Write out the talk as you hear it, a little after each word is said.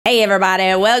Hey everybody,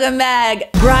 welcome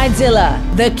back.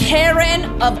 Bridezilla, the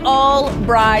Karen of all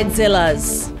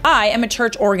bridezillas. I am a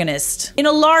church organist in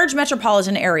a large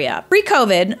metropolitan area.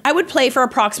 Pre-COVID, I would play for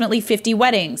approximately 50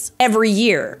 weddings every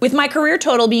year, with my career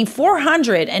total being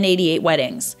 488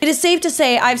 weddings. It is safe to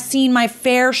say I've seen my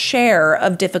fair share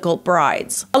of difficult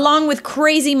brides, along with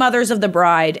crazy mothers of the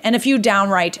bride and a few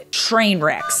downright train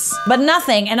wrecks. But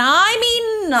nothing, and I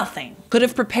mean nothing, could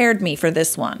have prepared me for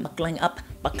this one. Buckling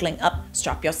up,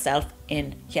 strap yourself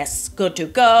in. Yes, good to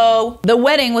go. The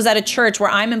wedding was at a church where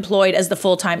I'm employed as the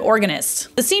full-time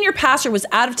organist. The senior pastor was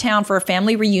out of town for a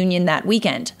family reunion that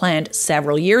weekend, planned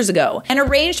several years ago, and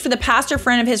arranged for the pastor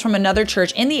friend of his from another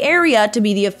church in the area to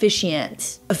be the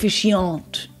officiant.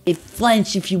 Officiante. In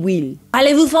French, if you will.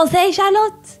 Parlez-vous français,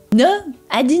 Charlotte? No,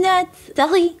 I do not.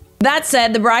 Sorry. That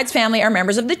said, the bride's family are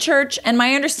members of the church, and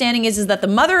my understanding is that the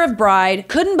mother of bride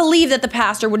couldn't believe that the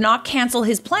pastor would not cancel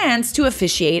his plans to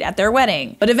officiate at their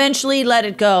wedding, but eventually let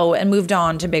it go and moved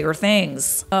on to bigger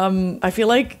things. I feel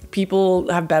like people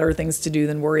have better things to do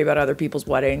than worry about other people's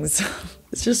weddings.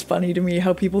 It's just funny to me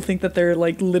how people think that they're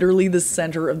like literally the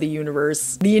center of the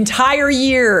universe the entire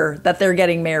year that they're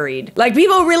getting married. Like,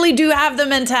 people really do have the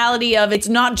mentality of it's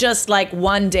not just like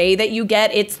one day that you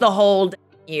get, it's the whole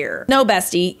year. No,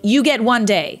 bestie, you get one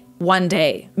day,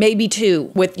 maybe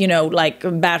two with, you know, like a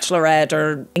bachelorette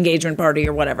or engagement party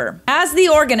or whatever. As the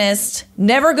organist,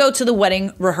 never go to the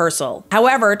wedding rehearsal.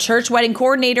 However, church wedding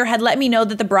coordinator had let me know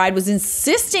that the bride was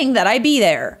insisting that I be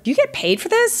there. Do you get paid for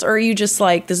this? Or are you just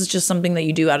like, this is just something that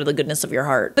you do out of the goodness of your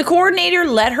heart? The coordinator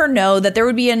let her know that there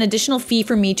would be an additional fee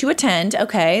for me to attend,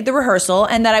 okay, the rehearsal,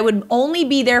 and that I would only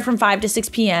be there from 5 to 6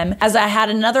 p.m. as I had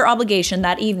another obligation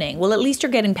that evening. Well, at least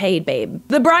you're getting paid, babe.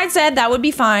 The bride said that would be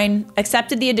fine,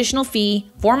 accepted the additional fee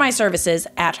for my services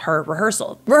at her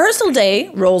rehearsal. Rehearsal day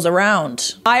rolls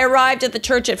around. I arrived at the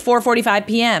church at 4:45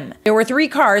 p.m. There were 3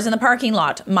 cars in the parking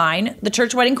lot, mine, the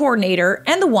church wedding coordinator,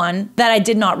 and the one that I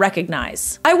did not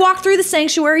recognize. I walked through the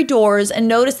sanctuary doors and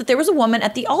noticed that there was a woman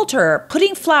at the altar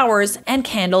putting flowers and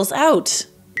candles out.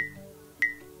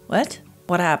 What?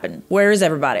 What happened? Where is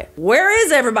everybody? Where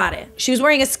is everybody? She was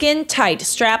wearing a skin-tight,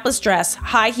 strapless dress,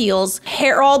 high heels,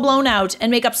 hair all blown out,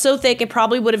 and makeup so thick it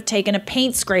probably would have taken a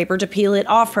paint scraper to peel it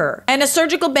off her. And a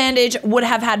surgical bandage would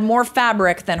have had more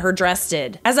fabric than her dress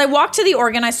did. As I walked to the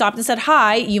organ, I stopped and said,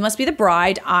 "Hi, you must be the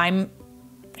bride. I'm..."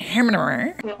 and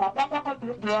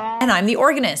I'm the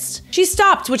organist. She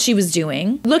stopped what she was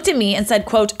doing, looked at me and said,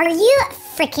 quote, "Are you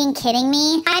freaking kidding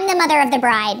me? I'm the mother of the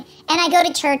bride, and I go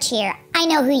to church here. I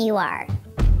know who you are."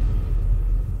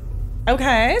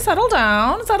 Okay, settle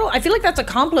down, settle. I feel like that's a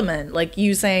compliment. Like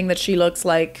you saying that she looks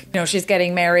like, you know, she's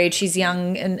getting married, she's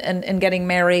young and getting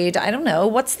married. I don't know.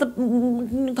 What's the,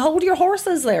 hold your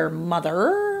horses there,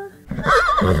 mother.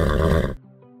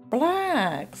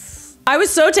 Relax. I was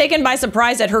so taken by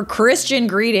surprise at her Christian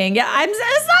greeting. Yeah,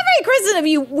 it's not very Christian of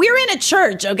you. We're in a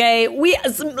church, okay?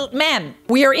 Ma'am,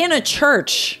 we are in a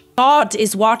church. God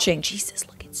is watching. Jesus,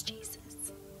 look, it's Jesus.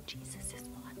 Jesus is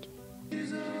watching.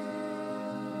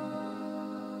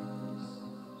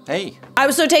 Hey. I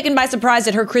was so taken by surprise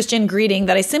at her Christian greeting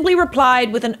that I simply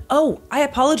replied with an, "Oh, I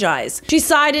apologize." She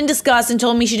sighed in disgust and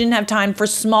told me she didn't have time for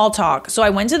small talk, so I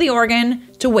went to the organ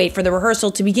to wait for the rehearsal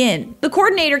to begin. The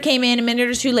coordinator came in a minute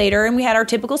or two later and we had our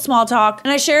typical small talk,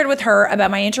 and I shared with her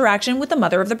about my interaction with the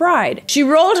mother of the bride. She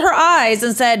rolled her eyes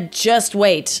and said, "Just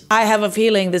wait. I have a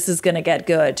feeling this is gonna get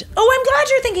good." Oh, I'm glad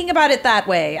you're thinking about it that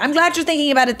way. I'm glad you're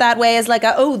thinking about it that way as like,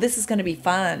 oh, this is gonna be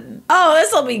fun. Oh,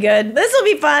 this'll be good. This'll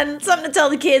be fun. Something to tell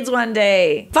the kids one day.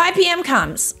 5 p.m.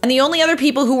 comes, and the only other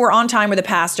people who were on time were the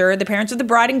pastor, the parents of the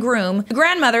bride and groom, the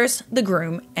grandmothers, the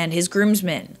groom, and his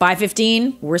groomsmen.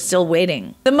 5:15, we're still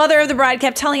waiting. The mother of the bride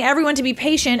kept telling everyone to be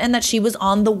patient and that she was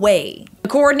on the way. The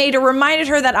coordinator reminded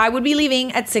her that I would be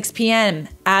leaving at 6 p.m.,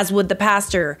 as would the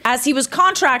pastor, as he was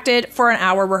contracted for an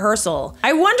hour rehearsal.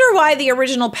 I wonder why the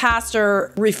original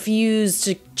pastor refused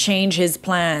to change his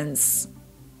plans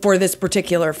for this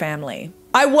particular family.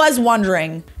 I was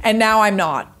wondering, and now I'm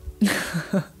not.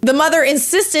 The mother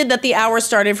insisted that the hour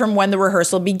started from when the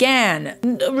rehearsal began.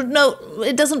 No,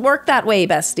 it doesn't work that way,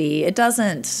 bestie. It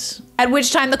doesn't. At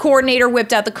which time the coordinator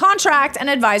whipped out the contract and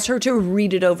advised her to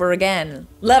read it over again.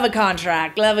 Love a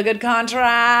contract, love a good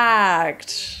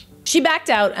contract. She backed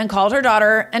out and called her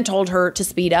daughter and told her to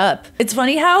speed up. It's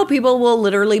funny how people will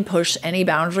literally push any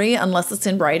boundary unless it's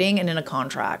in writing and in a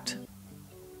contract.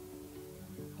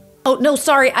 Oh, no,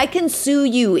 sorry, I can sue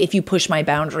you if you push my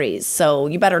boundaries, so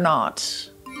you better not.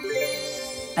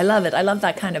 I love it. I love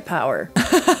that kind of power.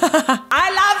 I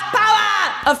love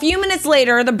power! A few minutes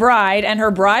later, the bride and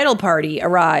her bridal party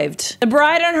arrived. The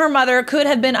bride and her mother could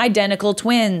have been identical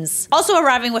twins. Also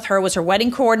arriving with her was her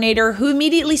wedding coordinator, who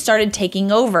immediately started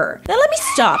taking over. Now let me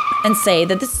stop and say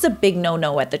that this is a big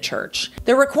no-no at the church.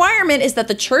 The requirement is that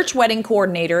the church wedding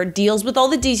coordinator deals with all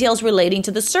the details relating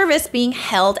to the service being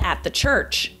held at the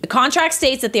church. The contract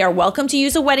states that they are welcome to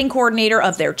use a wedding coordinator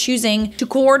of their choosing to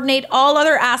coordinate all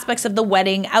other aspects of the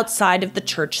wedding outside of the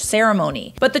church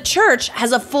ceremony. But the church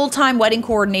has a full-time wedding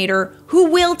coordinator who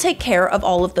will take care of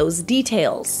all of those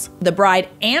details. The bride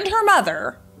and her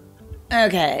mother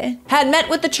had met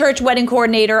with the church wedding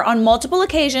coordinator on multiple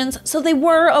occasions, so they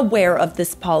were aware of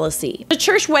this policy. The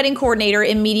church wedding coordinator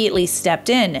immediately stepped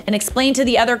in and explained to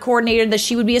the other coordinator that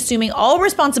she would be assuming all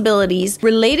responsibilities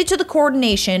related to the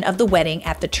coordination of the wedding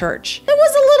at the church. There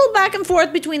was a little back and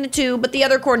forth between the two, but the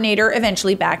other coordinator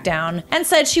eventually backed down and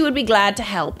said she would be glad to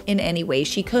help in any way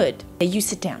she could. Hey, you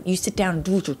sit down.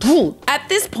 At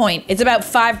this point, it's about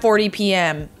 5:40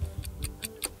 p.m.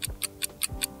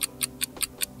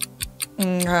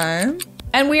 Okay.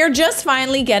 And we are just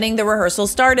finally getting the rehearsal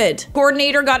started.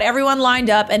 Coordinator got everyone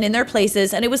lined up and in their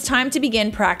places, and it was time to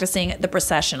begin practicing the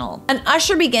processional. An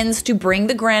usher begins to bring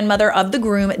the grandmother of the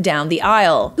groom down the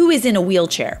aisle, who is in a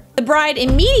wheelchair. The bride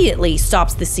immediately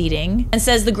stops the seating and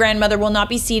says the grandmother will not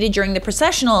be seated during the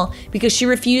processional because she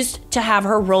refused to have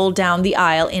her roll down the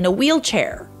aisle in a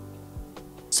wheelchair.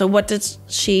 So what does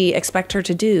she expect her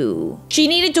to do? She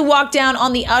needed to walk down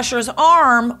on the usher's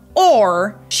arm,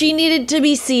 or she needed to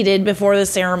be seated before the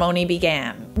ceremony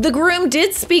began. The groom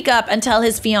did speak up and tell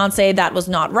his fiancée that was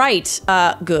not right.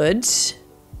 Good.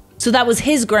 So that was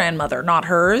his grandmother, not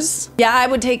hers. Yeah, I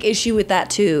would take issue with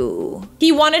that too.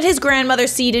 He wanted his grandmother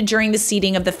seated during the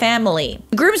seating of the family.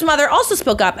 The groom's mother also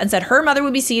spoke up and said her mother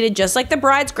would be seated just like the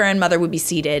bride's grandmother would be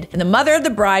seated, and the mother of the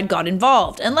bride got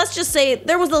involved. And let's just say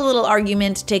there was a little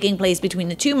argument taking place between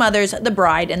the two mothers, the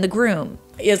bride and the groom.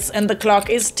 Yes, and the clock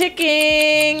is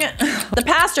ticking. The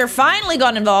pastor finally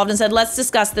got involved and said, let's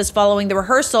discuss this following the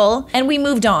rehearsal, and we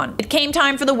moved on. It came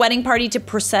time for the wedding party to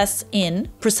process. I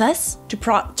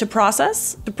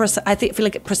feel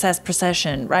like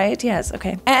procession, right? Yes,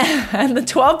 okay. And the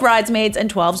 12 bridesmaids and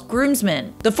 12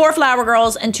 groomsmen. The 4 flower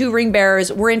girls and 2 ring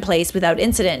bearers were in place without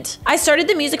incident. I started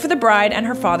the music for the bride and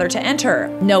her father to enter.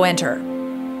 No enter.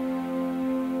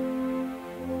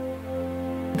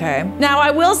 Okay. Now,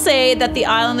 I will say that the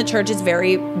aisle in the church is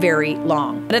very, very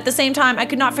long. But at the same time, I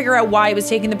could not figure out why it was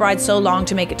taking the bride so long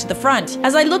to make it to the front.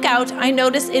 As I look out, I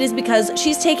notice it is because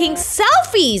she's taking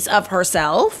selfies of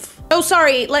herself. Oh,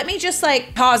 sorry, let me just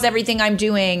pause everything I'm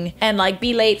doing and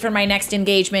be late for my next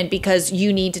engagement because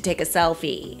you need to take a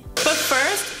selfie. But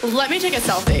first, let me take a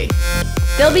selfie.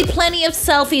 There'll be plenty of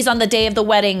selfies on the day of the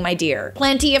wedding, my dear.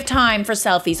 Plenty of time for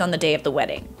selfies on the day of the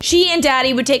wedding. She and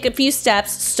Daddy would take a few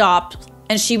steps, stop,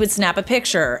 and she would snap a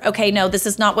picture. Okay, no, this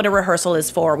is not what a rehearsal is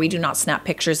for. We do not snap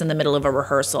pictures in the middle of a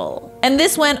rehearsal. And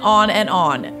this went on and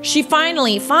on. She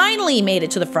finally made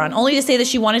it to the front, only to say that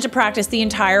she wanted to practice the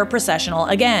entire processional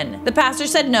again. The pastor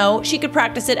said no, she could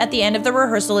practice it at the end of the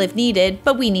rehearsal if needed,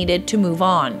 but we needed to move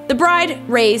on. The bride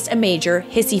raised a major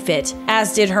hissy fit,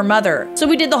 as did her mother. So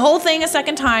we did the whole thing a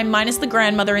second time, minus the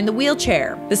grandmother in the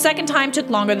wheelchair. The second time took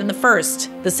longer than the first.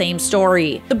 The same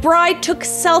story. The bride took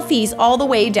selfies all the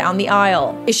way down the aisle.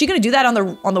 Is she gonna do that on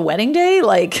the wedding day?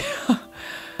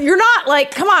 You're not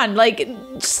come on,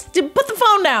 just put the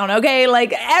phone down, okay?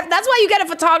 That's why you get a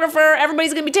photographer.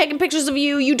 Everybody's gonna be taking pictures of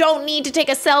you. You don't need to take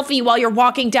a selfie while you're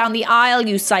walking down the aisle,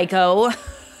 you psycho.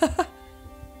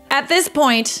 At this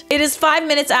point, it is 5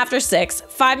 minutes after 6,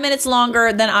 5 minutes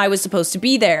longer than I was supposed to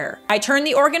be there. I turned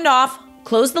the organ off,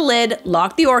 closed the lid,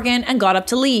 locked the organ, and got up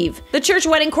to leave. The church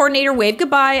wedding coordinator waved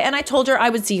goodbye, and I told her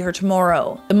I would see her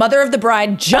tomorrow. The mother of the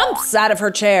bride jumps out of her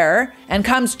chair and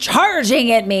comes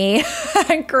charging at me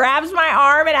and grabs my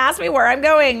arm and asks me where I'm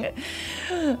going.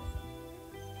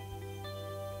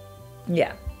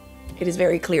 Yeah, it is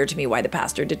very clear to me why the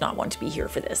pastor did not want to be here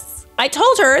for this. I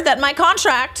told her that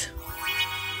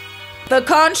the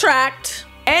contract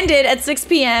ended at 6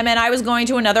 p.m. and I was going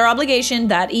to another obligation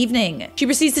that evening. She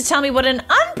proceeds to tell me what an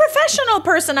unprofessional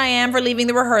person I am for leaving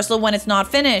the rehearsal when it's not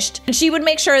finished. And she would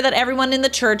make sure that everyone in the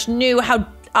church knew how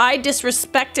I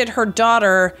disrespected her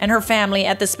daughter and her family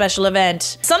at this special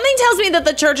event. Something tells me that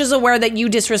the church is aware that you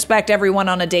disrespect everyone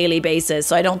on a daily basis,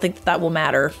 so I don't think that will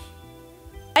matter.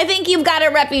 I I think you've got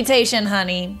a reputation,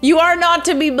 honey. You are not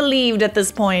to be believed at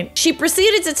this point. She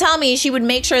proceeded to tell me she would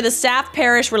make sure the staff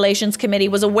parish relations committee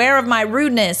was aware of my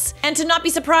rudeness and to not be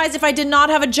surprised if I did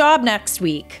not have a job next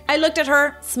week. I looked at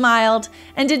her, smiled,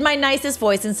 and did my nicest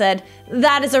voice and said,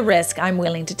 "That is a risk I'm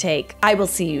willing to take. I will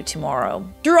see you tomorrow."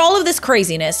 Through all of this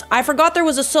craziness, I forgot there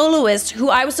was a soloist who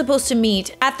I was supposed to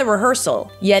meet at the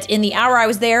rehearsal. Yet in the hour I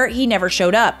was there, he never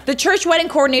showed up. The church wedding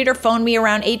coordinator phoned me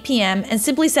around 8 p.m. and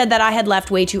simply said that I had left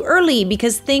way too early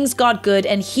because things got good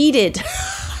and heated.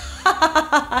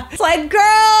 It's like,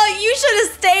 girl, you should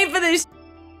have stayed for this.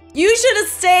 You should have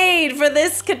stayed for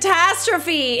this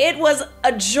catastrophe. It was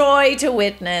a joy to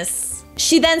witness.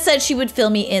 She then said she would fill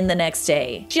me in the next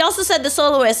day. She also said the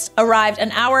soloist arrived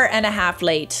an hour and a half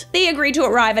late. They agreed to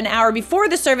arrive an hour before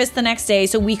the service the next day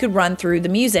so we could run through the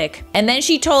music. And then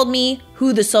she told me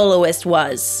who the soloist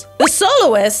was. The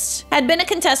soloist had been a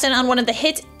contestant on one of the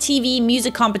hit TV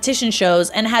music competition shows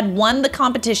and had won the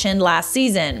competition last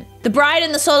season. The bride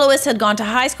and the soloist had gone to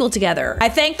high school together. I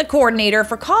thanked the coordinator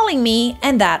for calling me,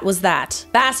 and that was that.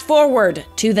 Fast forward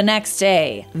to the next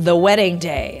day, the wedding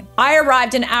day. I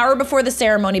arrived an hour before the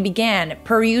ceremony began,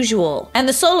 per usual, and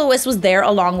the soloist was there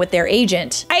along with their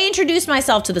agent. I introduced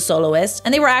myself to the soloist,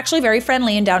 and they were actually very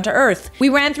friendly and down to earth. We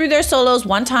ran through their solos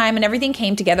one time and everything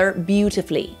came together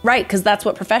beautifully. Right, because that's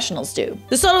what professionals do.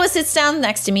 The soloist sits down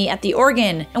next to me at the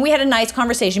organ, and we had a nice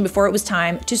conversation before it was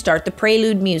time to start the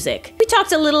prelude music. We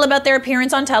talked a little about their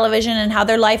appearance on television and how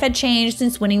their life had changed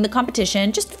since winning the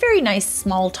competition, just very nice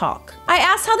small talk. I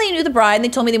asked how they knew the bride and they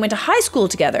told me they went to high school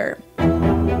together.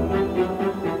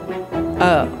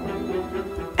 Oh.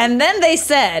 And then they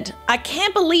said, I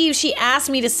can't believe she asked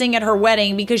me to sing at her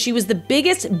wedding because she was the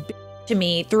biggest bitch to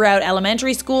me throughout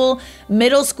elementary school,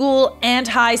 middle school, and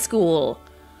high school.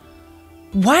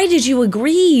 Why did you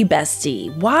agree,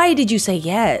 bestie? Why did you say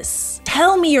yes?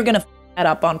 Tell me you're gonna f that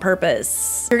up on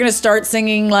purpose. You're gonna start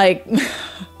singing like,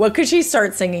 what could she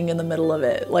start singing in the middle of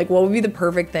it? Like, what would be the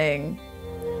perfect thing?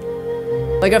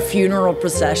 Like a funeral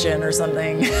procession or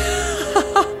something.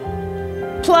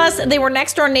 Plus, they were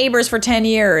next door neighbors for 10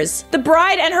 years. The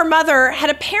bride and her mother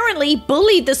had apparently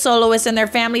bullied the soloist and their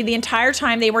family the entire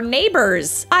time they were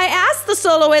neighbors. I asked the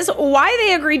soloist why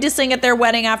they agreed to sing at their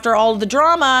wedding after all of the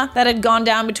drama that had gone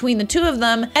down between the two of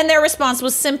them, and their response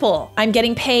was simple: I'm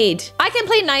getting paid. I can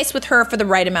play nice with her for the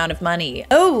right amount of money.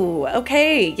 Oh,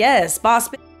 okay, yes, boss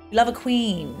bitch. Love a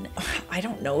queen. I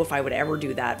don't know if I would ever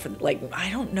do that for, like, I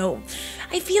don't know.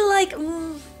 I feel like,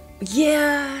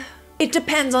 yeah. It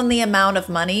depends on the amount of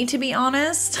money, to be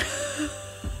honest.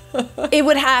 It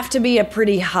would have to be a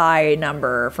pretty high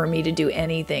number for me to do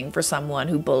anything for someone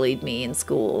who bullied me in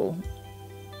school.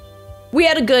 We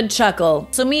had a good chuckle,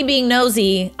 so me being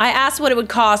nosy, I asked what it would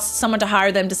cost someone to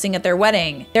hire them to sing at their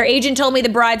wedding. Their agent told me the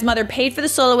bride's mother paid for the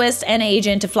soloist and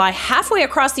agent to fly halfway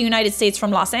across the United States from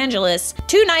Los Angeles,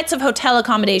 2 nights of hotel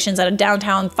accommodations at a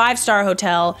downtown 5-star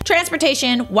hotel,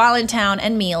 transportation while in town,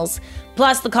 and meals,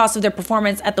 plus the cost of their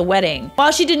performance at the wedding.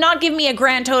 While she did not give me a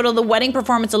grand total, the wedding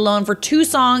performance alone for 2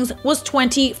 songs was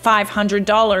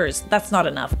 $2,500. That's not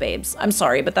enough, babes. I'm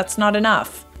sorry, but that's not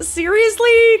enough.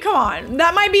 Seriously? Come on.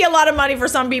 That might be a lot of money for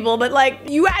some people, but like,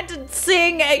 you had to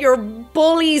sing at your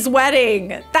bully's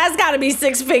wedding. That's gotta be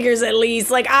 6 figures at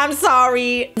least. Like, I'm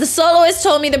sorry. The soloist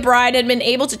told me the bride had been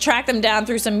able to track them down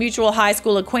through some mutual high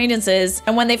school acquaintances,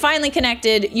 and when they finally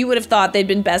connected, you would have thought they'd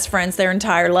been best friends their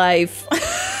entire life.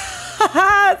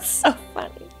 It's so funny.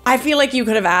 I feel like you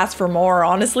could have asked for more,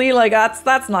 honestly. Like,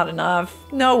 that's not enough.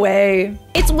 No way.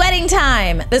 It's wedding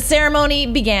time. The ceremony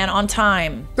began on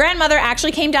time. Grandmother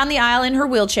actually came down the aisle in her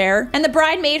wheelchair, and the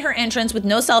bride made her entrance with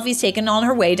no selfies taken on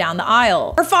her way down the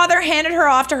aisle. Her father handed her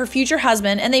off to her future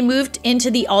husband, and they moved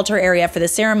into the altar area for the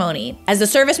ceremony. As the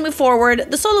service moved forward,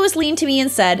 the soloist leaned to me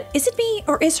and said, "Is it me,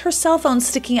 or is her cell phone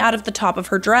sticking out of the top of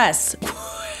her dress?"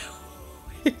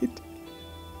 Wait.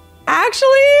 Actually,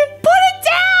 put it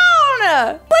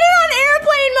down! Put it on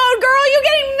airplane mode, girl! You're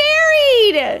getting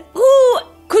married! Who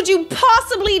could you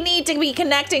possibly need to be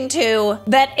connecting to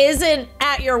that isn't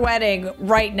at your wedding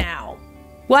right now?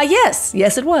 Why, yes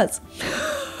it was.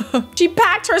 She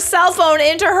packed her cell phone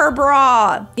into her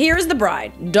bra. Here's the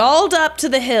bride, dolled up to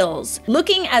the hills,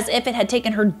 looking as if it had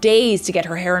taken her days to get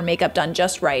her hair and makeup done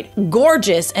just right.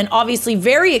 Gorgeous and obviously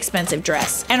very expensive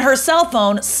dress, and her cell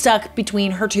phone stuck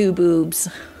between her 2 boobs.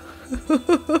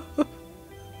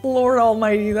 Lord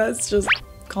almighty, that's just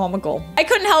comical. I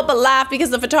couldn't help but laugh because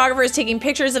the photographer is taking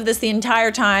pictures of this the entire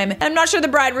time. I'm not sure the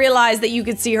bride realized that you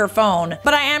could see her phone,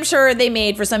 but I am sure they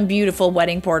made for some beautiful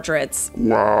wedding portraits.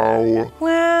 Wow.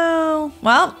 Wow.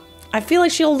 Well, I feel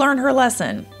like she'll learn her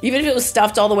lesson. Even if it was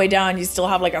stuffed all the way down, you still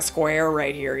have like a square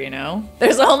right here, you know?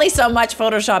 There's only so much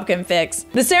Photoshop can fix.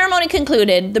 The ceremony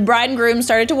concluded, the bride and groom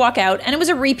started to walk out, and it was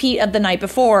a repeat of the night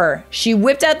before. She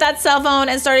whipped out that cell phone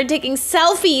and started taking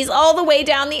selfies all the way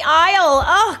down the aisle.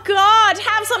 Oh God,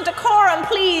 have some decorum,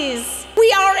 please. We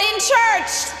are in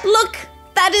church. Look,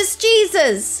 that is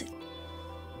Jesus.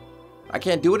 I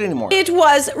can't do it anymore. It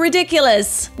was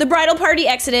ridiculous. The bridal party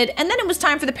exited, and then it was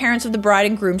time for the parents of the bride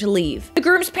and groom to leave. The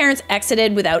groom's parents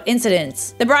exited without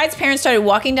incidents. The bride's parents started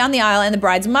walking down the aisle, and the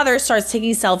bride's mother starts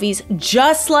taking selfies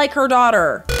just like her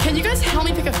daughter. Can you guys help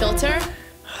me pick a filter?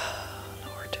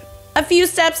 Lord. A few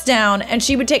steps down, and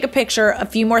she would take a picture, a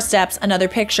few more steps, another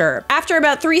picture. After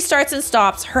about 3 starts and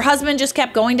stops, her husband just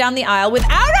kept going down the aisle without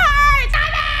her! Stop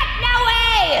it! No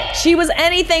way! She was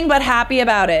anything but happy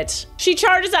about it. She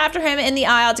charges after him in the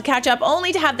aisle to catch up,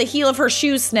 only to have the heel of her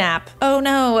shoe snap. Oh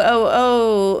no,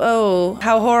 oh,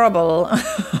 how horrible.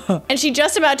 And she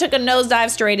just about took a nosedive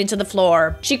straight into the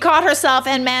floor. She caught herself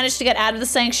and managed to get out of the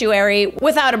sanctuary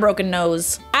without a broken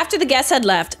nose. After the guests had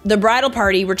left, the bridal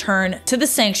party returned to the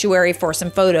sanctuary for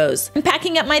some photos. I'm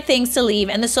packing up my things to leave,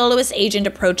 and the soloist agent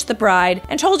approached the bride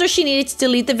and told her she needed to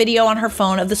delete the video on her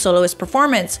phone of the soloist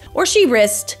performance, or she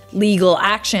risked legal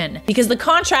action, because the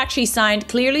contract she signed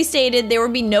clearly stated there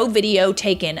would be no video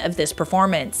taken of this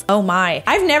performance. Oh my.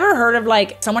 I've never heard of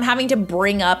like someone having to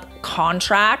bring up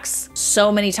contracts so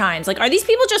many times. Like, are these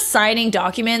people just signing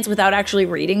documents without actually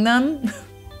reading them?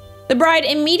 The bride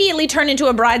immediately turned into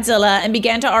a bridezilla and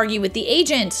began to argue with the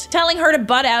agent, telling her to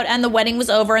butt out and the wedding was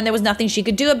over and there was nothing she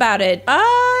could do about it.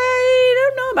 I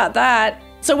don't know about that.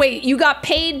 So wait, you got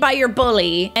paid by your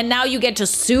bully and now you get to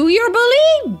sue your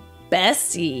bully?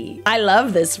 Bestie, I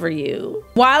love this for you.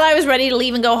 While I was ready to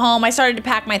leave and go home, I started to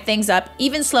pack my things up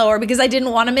even slower because I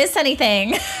didn't want to miss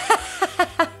anything.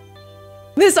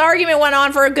 This argument went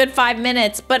on for a good 5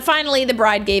 minutes, but finally the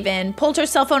bride gave in, pulled her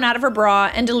cell phone out of her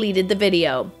bra, and deleted the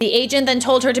video. The agent then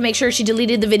told her to make sure she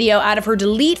deleted the video out of her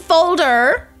delete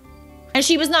folder, and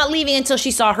she was not leaving until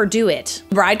she saw her do it.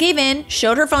 The bride gave in,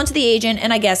 showed her phone to the agent,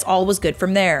 and I guess all was good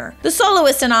from there. The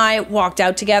soloist and I walked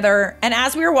out together, and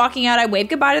as we were walking out, I waved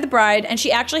goodbye to the bride, and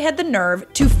she actually had the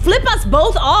nerve to flip us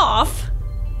both off.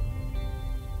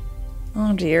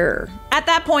 Oh dear. At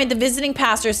that point, the visiting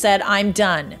pastor said, "I'm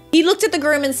done." He looked at the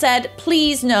groom and said,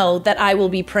 "Please know that I will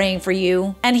be praying for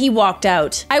you." And he walked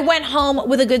out. I went home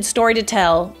with a good story to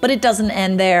tell, but it doesn't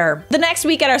end there. The next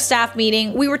week at our staff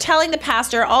meeting, we were telling the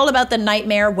pastor all about the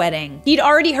nightmare wedding. He'd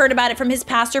already heard about it from his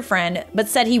pastor friend, but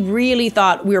said he really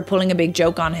thought we were pulling a big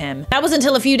joke on him. That was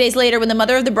until a few days later when the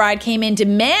mother of the bride came in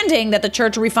demanding that the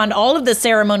church refund all of the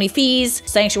ceremony fees,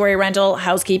 sanctuary rental,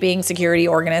 housekeeping, security,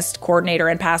 organist, coordinator,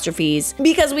 and pastor fees,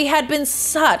 because we had been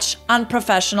such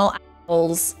unprofessional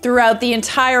assholes throughout the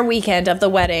entire weekend of the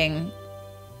wedding.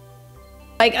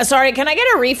 Like, sorry, can I get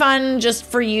a refund just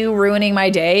for you ruining my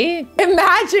day?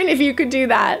 Imagine if you could do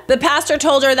that. The pastor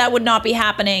told her that would not be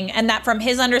happening, and that from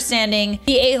his understanding,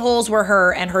 the a-holes were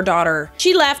her and her daughter.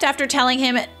 She left after telling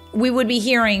him we would be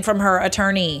hearing from her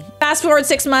attorney. Fast forward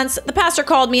 6 months, the pastor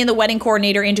called me and the wedding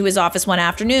coordinator into his office one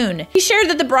afternoon. He shared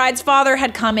that the bride's father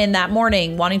had come in that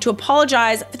morning, wanting to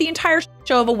apologize for the entire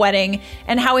show of a wedding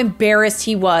and how embarrassed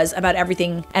he was about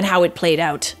everything and how it played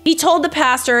out. He told the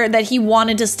pastor that he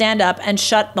wanted to stand up and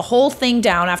shut the whole thing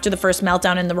down after the first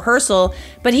meltdown in the rehearsal,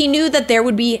 but he knew that there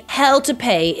would be hell to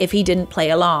pay if he didn't play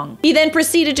along. He then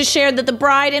proceeded to share that the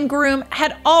bride and groom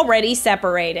had already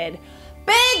separated.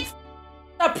 Big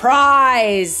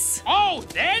surprise! Oh,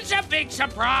 there's a big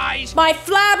surprise! My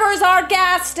flabbers are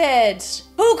gasted!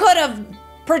 Who could have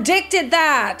predicted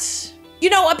that? You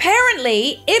know,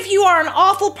 apparently, if you are an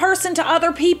awful person to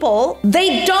other people,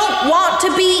 they don't want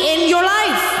to be in your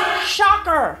life.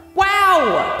 Shocker.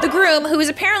 Wow. The groom, who was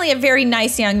apparently a very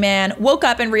nice young man, woke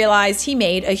up and realized he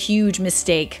made a huge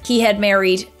mistake. He had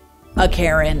married a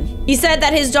Karen. He said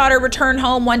that his daughter returned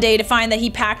home one day to find that he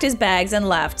packed his bags and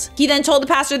left. He then told the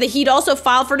pastor that he'd also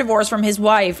filed for divorce from his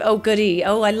wife. Oh goody.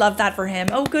 Oh, I love that for him.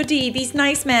 Oh goody. These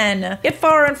nice men. Get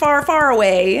far and far, far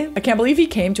away. I can't believe he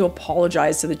came to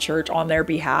apologize to the church on their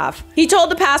behalf. He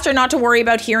told the pastor not to worry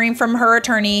about hearing from her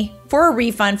attorney for a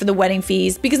refund for the wedding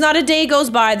fees, because not a day goes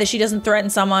by that she doesn't threaten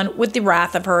someone with the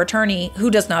wrath of her attorney,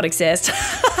 who does not exist.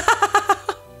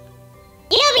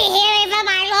 You'll be hearing from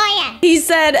tell my lawyer. He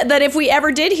said that if we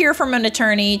ever did hear from an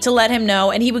attorney to let him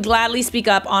know, and he would gladly speak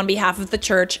up on behalf of the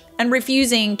church and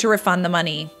refusing to refund the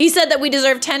money. He said that we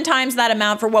deserve 10 times that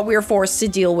amount for what we were forced to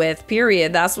deal with,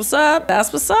 period. That's what's up.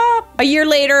 That's what's up. A year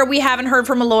later, we haven't heard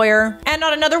from a lawyer and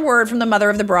not another word from the mother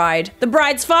of the bride. The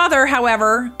bride's father,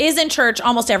 however, is in church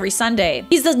almost every Sunday.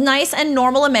 He's as nice and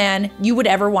normal a man you would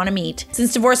ever want to meet.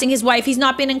 Since divorcing his wife, he's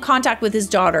not been in contact with his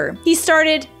daughter. He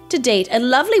started to date a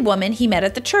lovely woman he met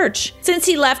at the church. Since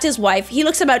he left his wife, he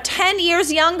looks about 10 years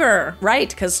younger. Right,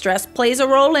 because stress plays a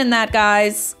role in that,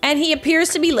 guys. And he appears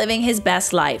to be living his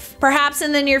best life. Perhaps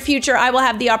in the near future, I will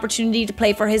have the opportunity to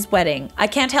play for his wedding. I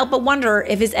can't help but wonder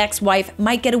if his ex-wife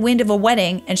might get a wind of a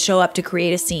wedding and show up to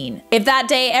create a scene. If that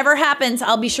day ever happens,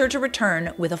 I'll be sure to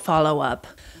return with a follow-up.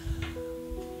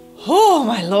 Oh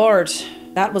my lord.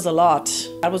 That was a lot.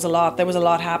 That was a lot. There was a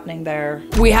lot happening there.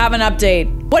 We have an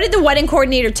update. What did the wedding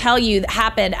coordinator tell you that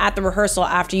happened at the rehearsal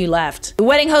after you left? The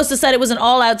wedding hostess said it was an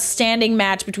all-out standing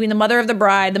match between the mother of the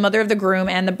bride, the mother of the groom,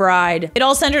 and the bride. It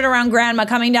all centered around Grandma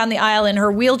coming down the aisle in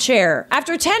her wheelchair.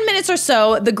 After 10 minutes or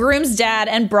so, the groom's dad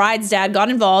and bride's dad got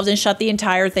involved and shut the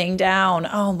entire thing down.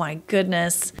 Oh my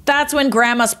goodness. That's when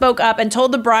Grandma spoke up and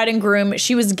told the bride and groom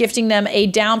she was gifting them a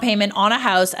down payment on a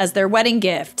house as their wedding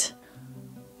gift.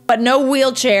 But no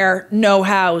wheelchair, no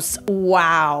house.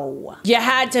 Wow. You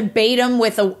had to bait him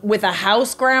with a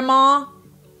house, Grandma?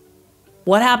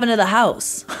 What happened to the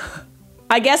house?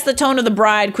 I guess the tone of the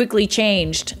bride quickly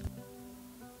changed.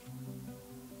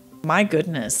 My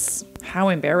goodness. How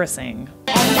embarrassing.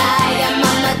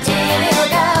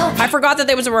 I forgot that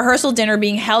there was a rehearsal dinner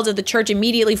being held at the church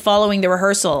immediately following the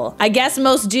rehearsal. I guess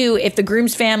most do if the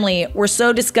groom's family were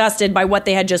so disgusted by what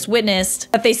they had just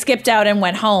witnessed that they skipped out and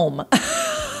went home.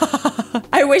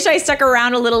 I wish I stuck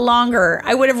around a little longer.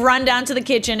 I would have run down to the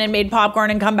kitchen and made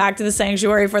popcorn and come back to the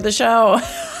sanctuary for the show.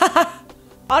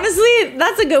 Honestly,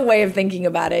 that's a good way of thinking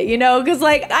about it, you know? Because,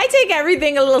 like, I take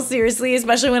everything a little seriously,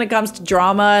 especially when it comes to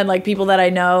drama and, like, people that I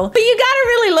know. But you gotta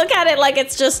really look at it like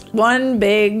it's just one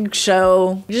big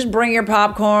show. You just bring your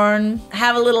popcorn,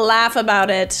 have a little laugh about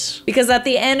it. Because at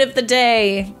the end of the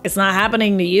day, it's not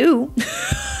happening to you.